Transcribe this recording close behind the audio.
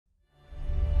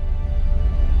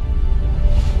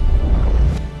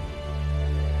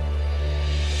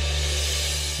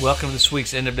Welcome to this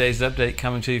week's End of Days Update,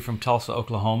 coming to you from Tulsa,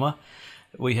 Oklahoma.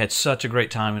 We had such a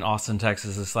great time in Austin,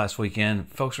 Texas this last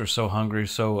weekend. Folks were so hungry,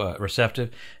 so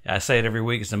receptive. I say it every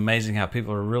week. It's amazing how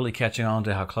people are really catching on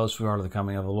to how close we are to the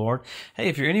coming of the Lord. Hey,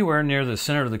 if you're anywhere near the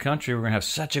center of the country, we're going to have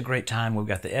such a great time. We've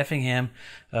got the Effingham,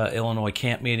 Illinois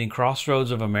camp meeting,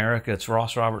 Crossroads of America. It's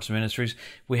Ross Roberts Ministries.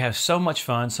 We have so much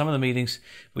fun. Some of the meetings,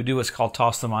 we do what's called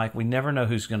Toss the Mic. We never know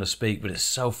who's going to speak, but it's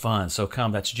so fun. So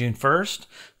come. That's June 1st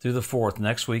through the 4th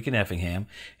next week in Effingham.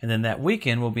 And then that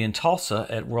weekend we'll be in Tulsa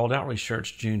at World Outreach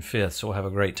Church June 5th. So we'll have a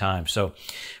great time. So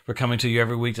we're coming to you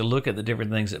every week to look at the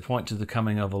different things that point to the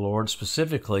coming of the Lord,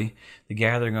 specifically the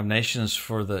gathering of nations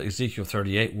for the Ezekiel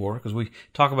 38 war, because we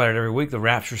talk about it every week. The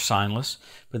rapture is signless,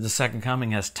 but the second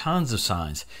coming has tons of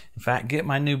signs. In fact, get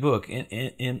my new book,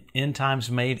 End Times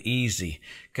Made Easy.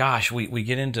 Gosh, we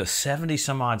get into 70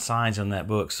 some odd signs in that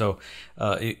book. So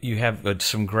you have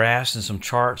some graphs and some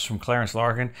charts from Clarence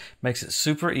Larkin. Makes it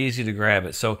super easy to grab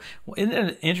it. So isn't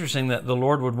it interesting that the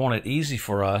Lord would want it easy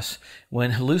for us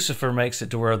when Lucifer makes it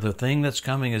to where the thing that's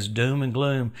coming is doom and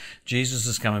gloom? Jesus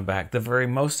is coming back. The very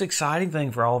most exciting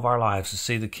thing for all of our lives to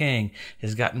see the King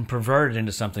has gotten perverted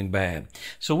into something bad.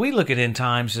 So we look at end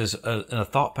times as a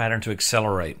thought pattern to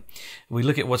accelerate. We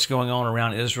look at what's going on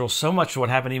around Israel. So much of what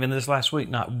happened even this last week,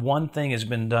 not one thing has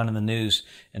been done in the news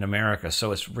in America.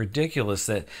 So it's ridiculous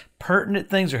that pertinent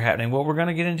things are happening. What we're going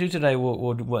to get into today, I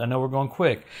know we're going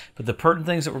quick, but the pertinent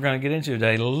things that we're going to get into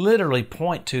today literally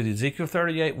point to the Ezekiel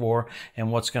 38 war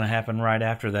and what's going to happen right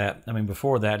after that. I mean,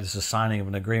 before that is the signing of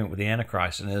an agreement with the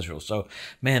Antichrist in Israel. So,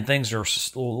 man, things are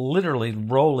literally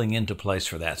rolling into place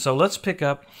for that. So let's pick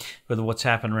up with what's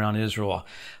happened around Israel.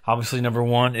 Obviously, number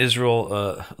one,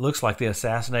 Israel looks like they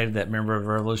assassinated that member of the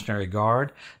Revolutionary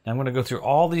Guard. Now, I'm going to go through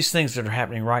all these things that are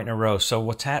happening right in a row. So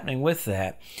what's happening with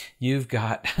that? You've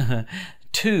got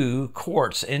two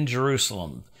courts in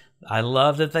Jerusalem. I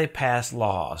love that they passed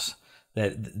laws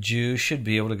that Jews should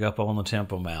be able to go up on the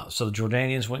Temple Mount. So the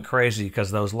Jordanians went crazy because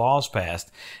those laws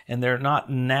passed, and they're not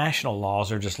national laws,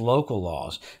 they're just local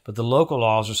laws. But the local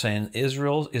laws are saying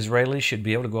Israelis should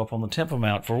be able to go up on the Temple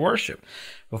Mount for worship.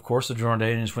 Of course, the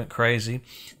Jordanians went crazy.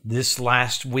 This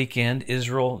last weekend,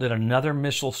 Israel did another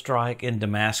missile strike in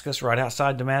Damascus, right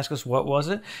outside Damascus. What was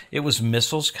it? It was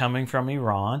missiles coming from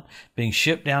Iran, being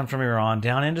shipped down from Iran,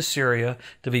 down into Syria,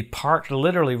 to be parked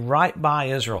literally right by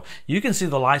Israel. You can see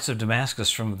the lights of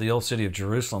Damascus from the old city of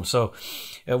Jerusalem. So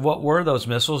what were those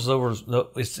missiles?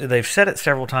 They've said it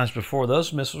several times before.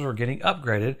 Those missiles are getting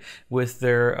upgraded with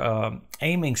their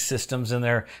aiming systems and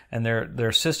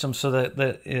their systems so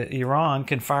that Iran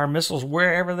can fire missiles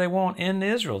wherever they want in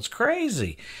Israel. It's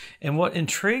crazy. And what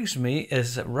intrigues me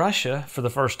is that Russia, for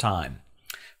the first time,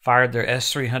 fired their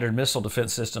S-300 missile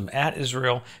defense system at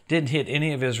Israel, didn't hit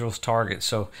any of Israel's targets.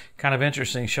 So kind of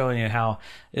interesting, showing you how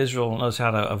Israel knows how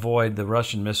to avoid the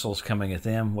Russian missiles coming at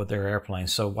them with their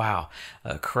airplanes. So wow,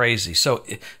 crazy. So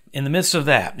in the midst of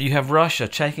that, you have Russia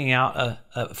checking out,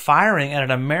 firing at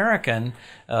an American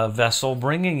vessel,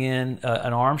 bringing in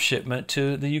an arms shipment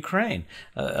to the Ukraine,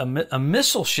 a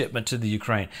missile shipment to the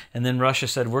Ukraine. And then Russia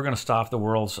said, we're going to stop the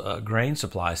world's grain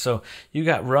supply. So you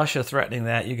got Russia threatening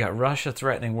that. You got Russia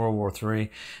threatening World War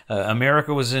III.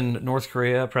 America was in North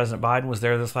Korea. President Biden was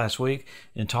there this last week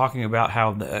and talking about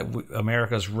how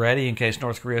America's ready in case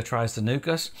North Korea tries to nuke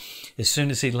us. As soon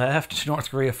as he left,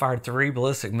 North Korea fired 3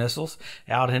 ballistic missiles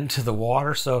out into the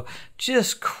water. So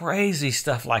just crazy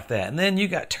stuff like that. And then you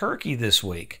got Turkey this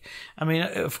week. I mean,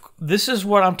 this is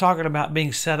what I'm talking about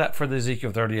being set up for the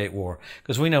Ezekiel 38 war,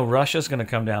 because we know Russia's going to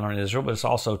come down on Israel, but it's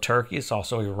also Turkey, it's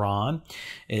also Iran,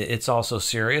 it's also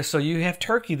Syria. So you have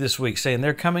Turkey this week saying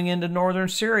they're coming into northern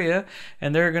Syria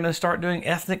and they're going to start doing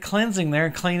ethnic cleansing there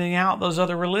and cleaning out those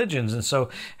other religions. And so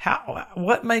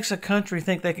what makes a country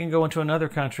think they can go into another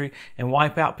country and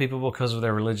wipe out people because of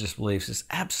their religious beliefs? It's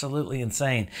absolutely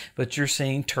insane. But you're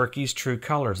seeing Turkey's true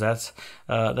colors. That's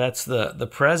the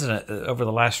president over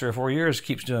the last 3 or 4 years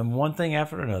keeps doing one thing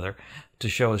after another to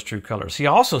show his true colors. He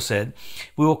also said,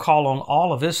 we will call on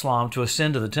all of Islam to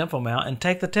ascend to the Temple Mount and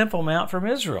take the Temple Mount from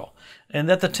Israel, and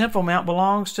that the Temple Mount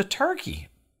belongs to Turkey.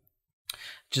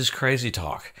 Just crazy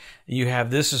talk. You have,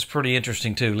 this is pretty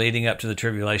interesting too, leading up to the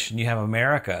tribulation, you have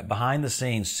America behind the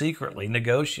scenes secretly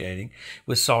negotiating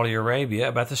with Saudi Arabia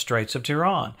about the Straits of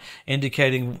Tiran,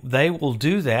 indicating they will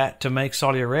do that to make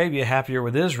Saudi Arabia happier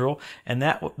with Israel, and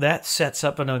that sets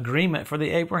up an agreement for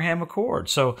the Abraham Accord.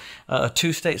 So a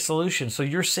two-state solution. So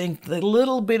you're seeing the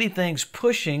little bitty things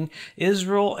pushing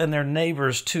Israel and their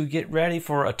neighbors to get ready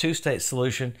for a two-state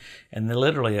solution, and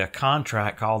literally a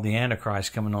contract called the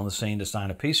Antichrist coming on the scene to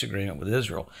sign a peace agreement with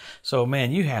Israel. So,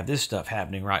 man, you have this stuff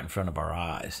happening right in front of our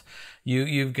eyes.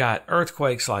 You've got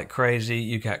earthquakes like crazy.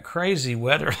 You've got crazy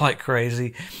weather like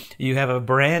crazy. You have a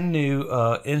brand new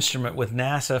instrument with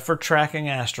NASA for tracking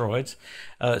asteroids.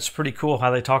 It's pretty cool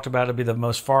how they talked about it be the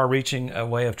most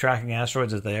far-reaching way of tracking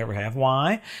asteroids that they ever have.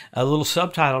 Why? A little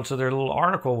subtitle to their little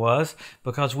article was,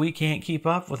 because we can't keep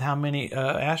up with how many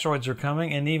asteroids are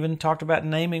coming, and even talked about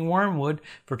naming Wormwood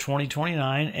for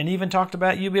 2029, and even talked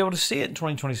about you'll be able to see it in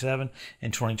 2027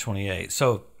 and 2028.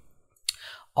 So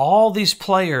all these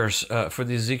players for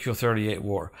the Ezekiel 38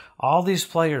 war, all these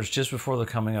players just before the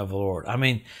coming of the Lord. I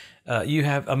mean, you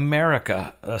have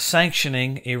America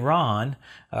sanctioning Iran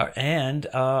and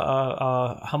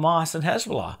Hamas and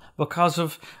Hezbollah because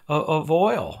of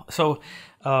oil. So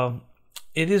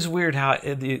it is weird how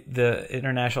the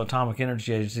International Atomic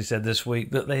Energy Agency said this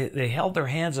week that they held their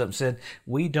hands up and said,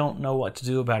 we don't know what to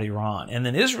do about Iran. And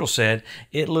then Israel said,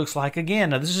 it looks like, again,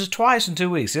 now this is twice in 2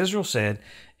 weeks, Israel said,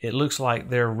 it looks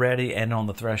like they're ready and on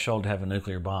the threshold to have a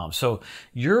nuclear bomb. So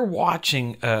you're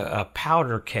watching a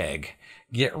powder keg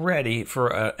get ready for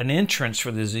an entrance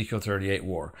for the Ezekiel 38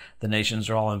 war. The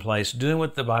nations are all in place, doing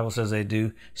what the Bible says they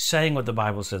do, saying what the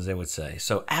Bible says they would say.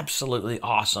 So absolutely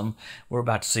awesome. We're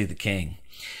about to see the King.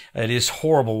 It is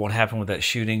horrible what happened with that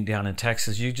shooting down in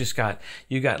Texas. You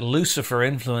got Lucifer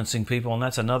influencing people, and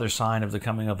that's another sign of the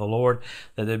coming of the Lord,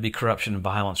 that there'd be corruption and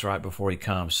violence right before he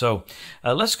comes. So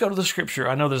let's go to the Scripture.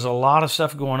 I know there's a lot of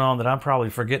stuff going on that I'm probably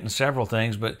forgetting several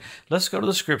things, but let's go to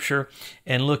the Scripture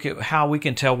and look at how we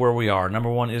can tell where we are. Number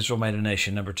one, Israel made a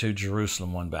nation. Number two,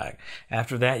 Jerusalem won back.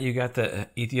 After that, you got the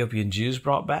Ethiopian Jews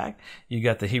brought back. You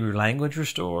got the Hebrew language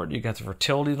restored. You got the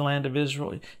fertility of the land of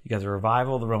Israel. You got the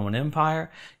revival of the Roman Empire.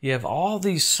 You have all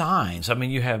these signs. I mean,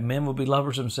 you have men will be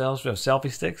lovers themselves. You have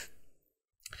selfie sticks.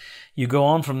 You go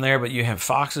on from there, but you have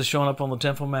foxes showing up on the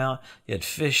Temple Mount. You had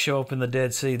fish show up in the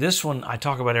Dead Sea. This one I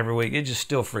talk about every week. It just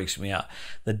still freaks me out.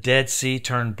 The Dead Sea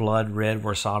turned blood red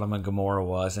where Sodom and Gomorrah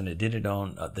was, and it did it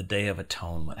on the Day of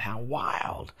Atonement. How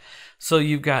wild. So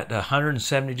you've got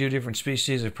 172 different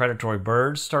species of predatory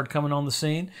birds start coming on the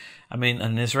scene. I mean,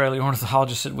 an Israeli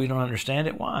ornithologist said we don't understand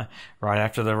it. Why? Right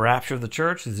after the rapture of the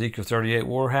church, the Ezekiel 38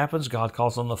 war happens. God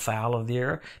calls on the fowl of the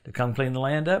air to come clean the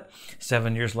land up.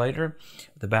 7 years later,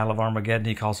 the Battle of Armageddon,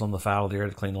 he calls on the fowl of the air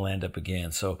to clean the land up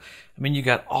again. So, I mean, you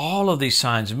got all of these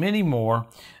signs, many more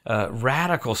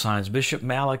radical signs. Bishop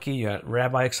Malachi, you got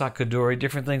Rabbi Yitzhak Kaduri,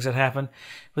 different things that happen.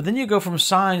 But then you go from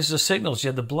signs to signals. You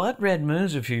had the blood red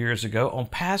moons a few years ago on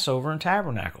Passover and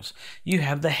Tabernacles. You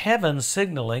have the heavens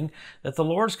signaling that the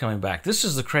Lord's coming back. This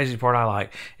is the crazy part I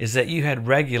like, is that you had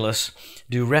Regulus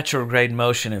do retrograde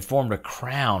motion and formed a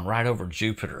crown right over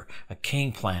Jupiter, a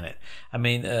king planet. I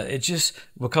mean, it just,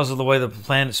 because of the way the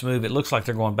planets move, it looks like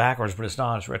they're going backwards, but it's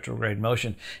not. It's retrograde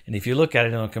motion. And if you look at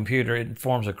it on a computer, it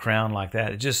forms a crown like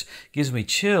that. It just gives me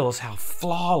chills how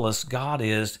flawless God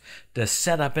is to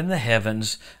set up in the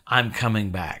heavens, I'm coming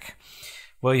back.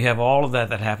 Well, you have all of that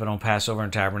happened on Passover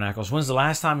and Tabernacles. When's the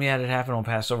last time you had it happen on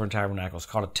Passover and Tabernacles?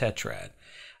 Called a tetrad.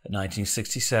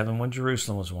 1967 when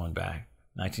Jerusalem was won back.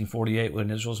 1948 when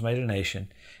Israel was made a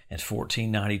nation. And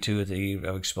 1492 at the eve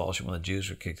of expulsion when the Jews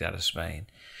were kicked out of Spain.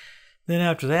 Then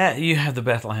after that, you have the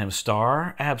Bethlehem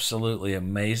Star. Absolutely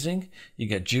amazing. You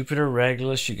got Jupiter,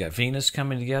 Regulus, you got Venus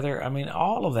coming together. I mean,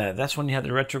 all of that. That's when you have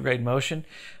the retrograde motion.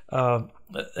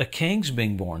 A king's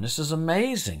being born. This is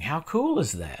amazing. How cool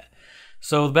is that?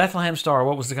 So the Bethlehem Star,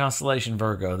 what was the constellation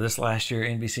Virgo? This last year,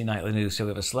 NBC Nightly News. So we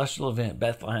have a celestial event,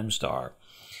 Bethlehem Star.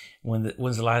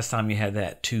 When's the last time you had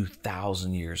that?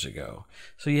 2,000 years ago.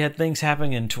 So you had things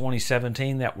happening in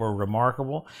 2017 that were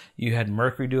remarkable. You had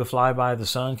Mercury do a flyby of the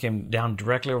sun, came down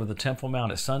directly over the Temple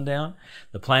Mount at sundown.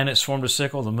 The planets formed a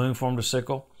sickle, the moon formed a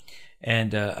sickle,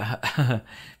 and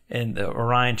and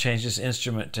Orion changed its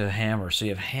instrument to hammer. So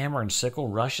you have hammer and sickle,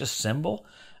 Russia's symbol.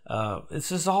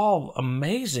 This is all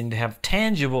amazing to have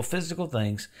tangible physical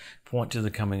things point to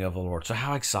the coming of the Lord. So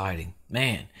how exciting.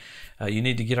 Man, you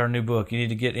need to get our new book. You need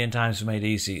to get End Times Made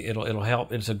Easy. It'll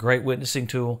help. It's a great witnessing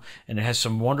tool, and it has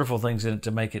some wonderful things in it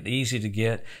to make it easy to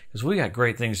get, because we got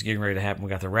great things getting ready to happen. We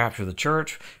got the rapture of the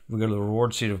church. We go to the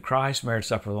reward seat of Christ, marriage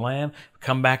supper of the Lamb,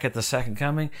 come back at the second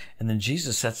coming, and then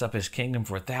Jesus sets up his kingdom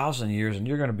for 1,000 years, and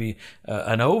you're going to be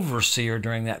an overseer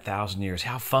during that 1,000 years.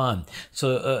 How fun.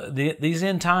 So these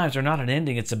end times are not an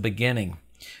ending, it's a beginning.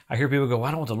 I hear people go, well,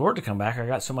 I don't want the Lord to come back. I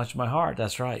got so much in my heart.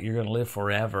 That's right. You're going to live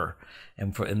forever.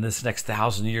 And in this next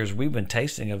 1,000 years, we've been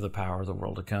tasting of the power of the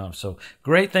world to come. So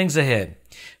great things ahead.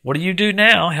 What do you do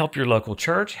now? Help your local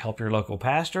church. Help your local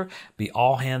pastor. Be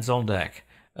all hands on deck.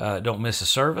 Don't miss a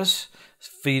service.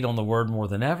 Feed on the word more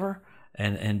than ever.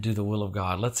 and do the will of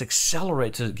God. Let's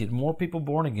accelerate to get more people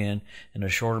born again in a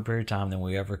shorter period of time than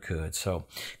we ever could. So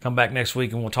come back next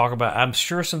week and we'll talk about, I'm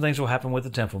sure some things will happen with the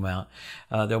Temple Mount.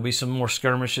 There'll be some more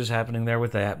skirmishes happening there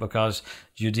with that because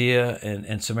Judea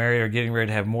and Samaria are getting ready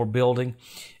to have more building.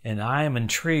 And I am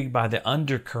intrigued by the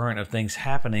undercurrent of things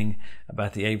happening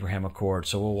about the Abraham Accord.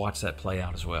 So we'll watch that play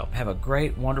out as well. Have a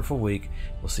great, wonderful week.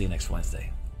 We'll see you next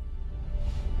Wednesday.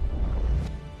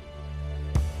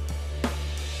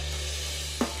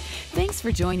 Thanks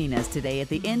for joining us today at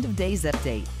the End of Days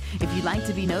Update. If you'd like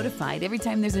to be notified every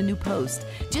time there's a new post,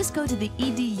 just go to the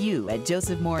edu at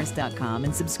josephmorris.com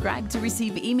and subscribe to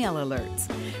receive email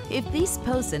alerts. If these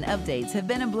posts and updates have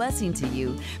been a blessing to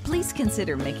you, please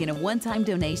consider making a one-time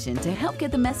donation to help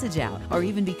get the message out, or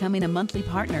even becoming a monthly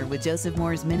partner with Joseph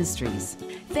Morris Ministries.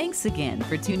 Thanks again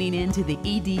for tuning in to the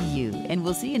EDU, and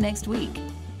we'll see you next week.